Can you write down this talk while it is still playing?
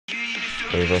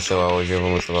Oi pessoal, hoje eu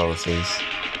vou mostrar pra vocês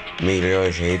o melhor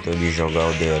jeito de jogar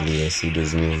o DLS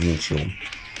 2021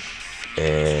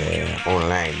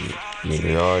 online.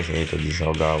 Melhor jeito de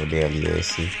jogar o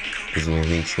DLS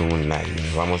 2021 online.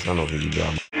 Vou mostrar no vídeo.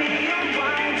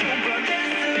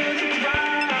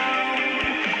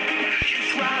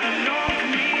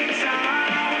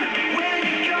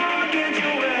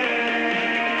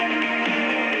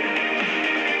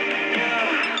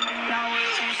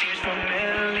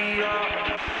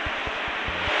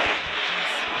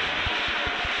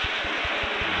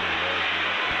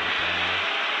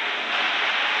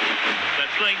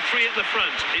 Playing three at the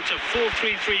front. It's a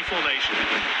 4-3-3 formation.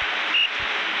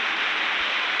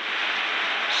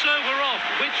 So we're off.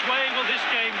 Which way will this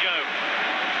game go?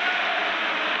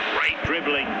 Great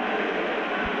dribbling.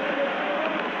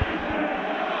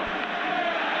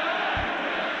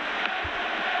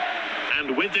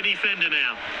 And with the defender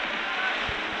now.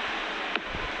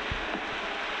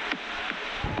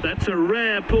 That's a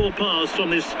rare poor pass from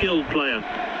this skilled player.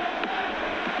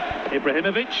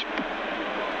 Ibrahimovic.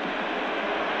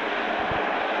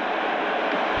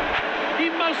 He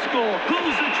must score,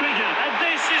 pulls the trigger, and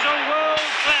this is a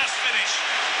world-class finish.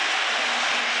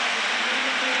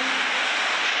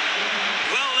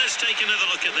 Well, let's take another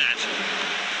look at that.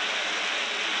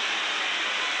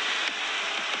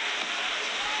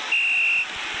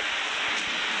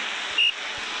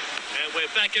 And we're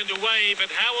back underway,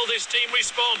 but how will this team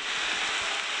respond?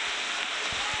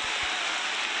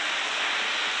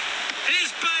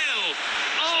 Here's Bale.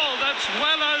 Oh, that's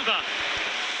well over.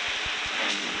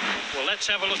 Well, let's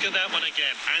have a look at that one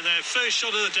again. And their first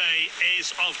shot of the day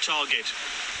is off target.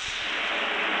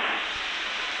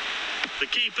 The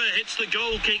keeper hits the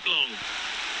goal kick long.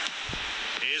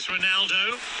 Here's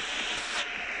Ronaldo.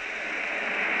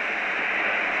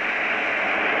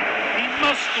 He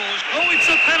must score. Oh, it's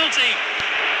a penalty.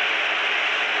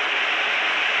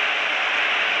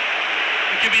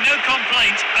 There can be no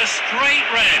complaint. A straight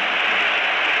red.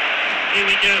 Here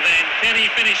we go then. Can he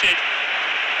finish it?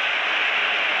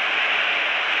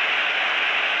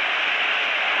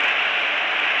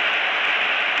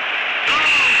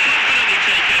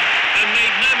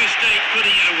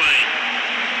 Putting it away.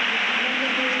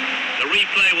 The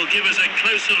replay will give us a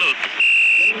closer look.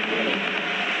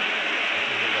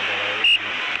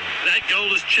 That goal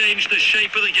has changed the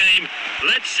shape of the game.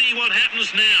 Let's see what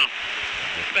happens now.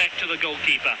 Back to the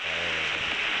goalkeeper.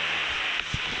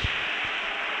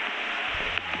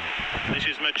 This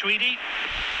is Matuidi.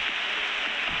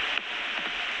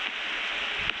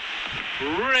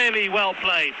 Really well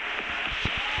played.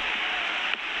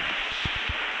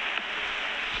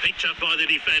 Picked up by the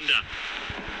defender.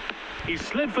 He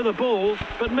slid for the ball,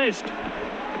 but missed.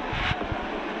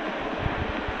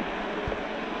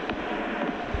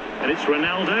 And it's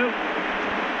Ronaldo.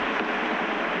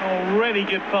 Oh, really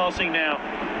good passing now.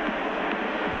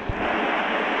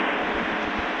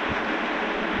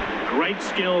 Great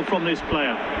skill from this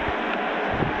player.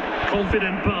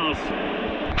 Confident pass.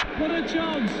 What a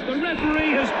chance! The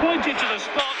referee has pointed to the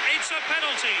spot. It's a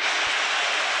penalty.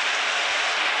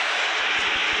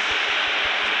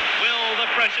 The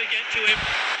pressure get to him,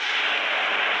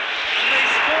 and they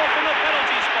score from the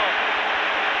penalty spot.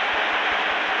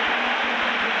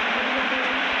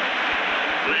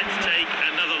 Let's take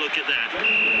another look at that.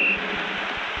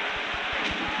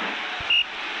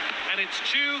 And it's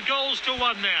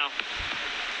 2-1 now,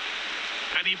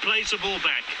 and he plays the ball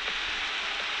back.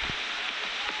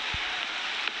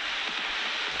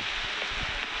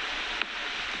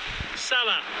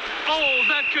 Salah. Oh,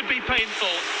 that could be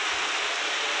painful.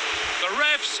 The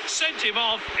refs sent him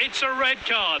off. It's a red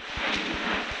card.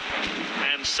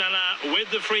 And Salah with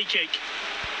the free kick.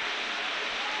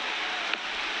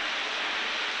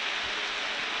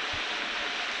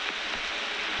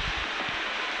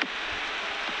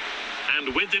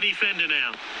 And with the defender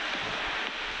now.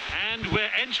 And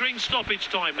we're entering stoppage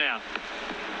time now.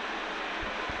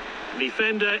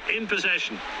 Defender in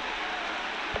possession.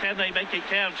 Can they make it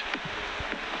count?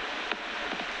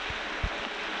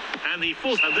 And the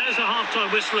fourth, and there's a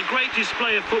half-time whistle, a great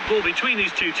display of football between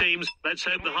these two teams. Let's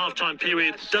hope the half-time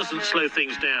period doesn't slow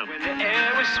things down. When the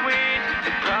air was sweet,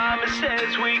 the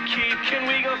promises we keep. Can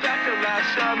we go back to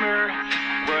last summer,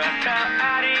 where I felt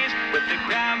at ease with the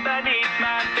ground beneath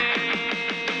my feet?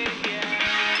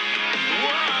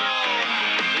 Whoa,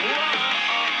 whoa,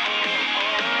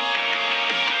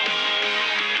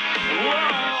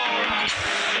 whoa.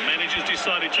 The manager's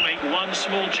decided to make one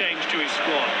small change to his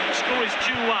squad. The score is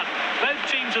 2-1.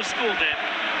 Both teams have scored there.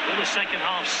 Will the second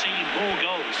half see more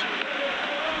goals?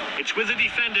 It's with the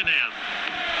defender now.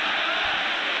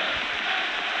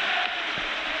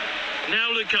 Now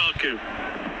Lukaku.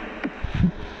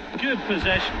 Good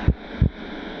possession.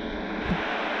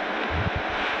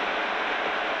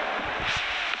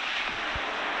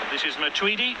 This is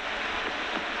Matuidi.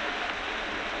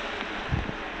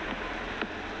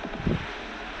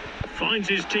 Finds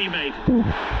his teammate.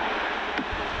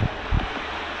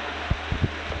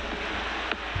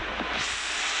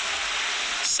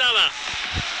 Salah.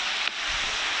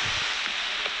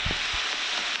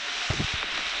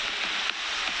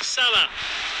 Salah.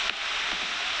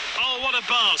 Oh, what a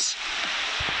pass.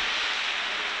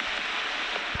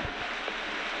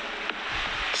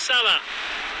 Salah.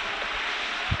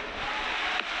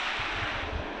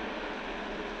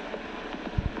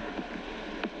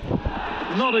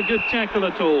 Not a good tackle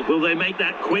at all. Will they make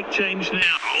that quick change now?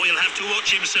 Oh, he'll have to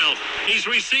watch himself. He's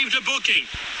received a booking.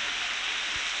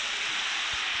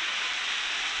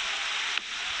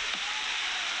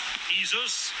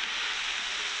 Jesus.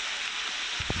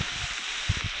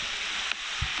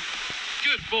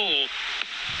 Good ball.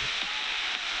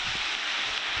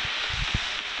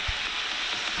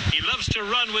 He loves to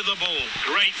run with the ball.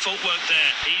 Great footwork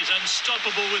there. He's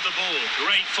unstoppable with the ball.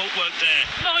 Great footwork there.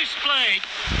 Nice play.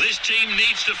 This team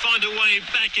needs to find a way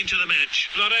back into the match.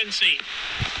 Florenzi.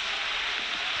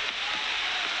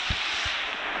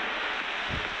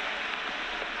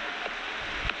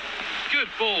 Good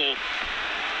ball.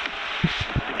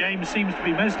 The game seems to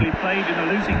be mostly played in a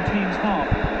losing team's half.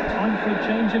 Time for a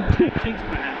change of tactics,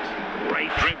 perhaps.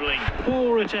 Great dribbling.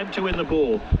 Poor attempt to win the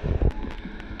ball.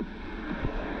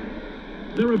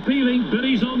 They're appealing, but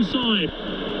he's onside.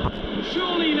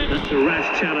 Surely that's a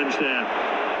rash challenge there.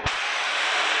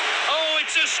 Oh,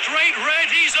 it's a straight red.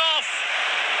 He's off.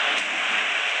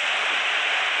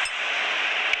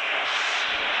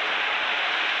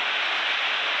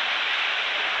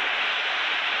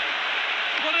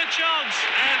 What a chance.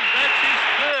 And that's his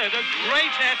third. A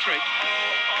great hat-trick.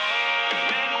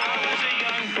 When I was a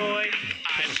young boy,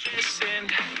 I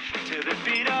listened to the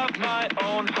beat of my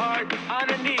own heart.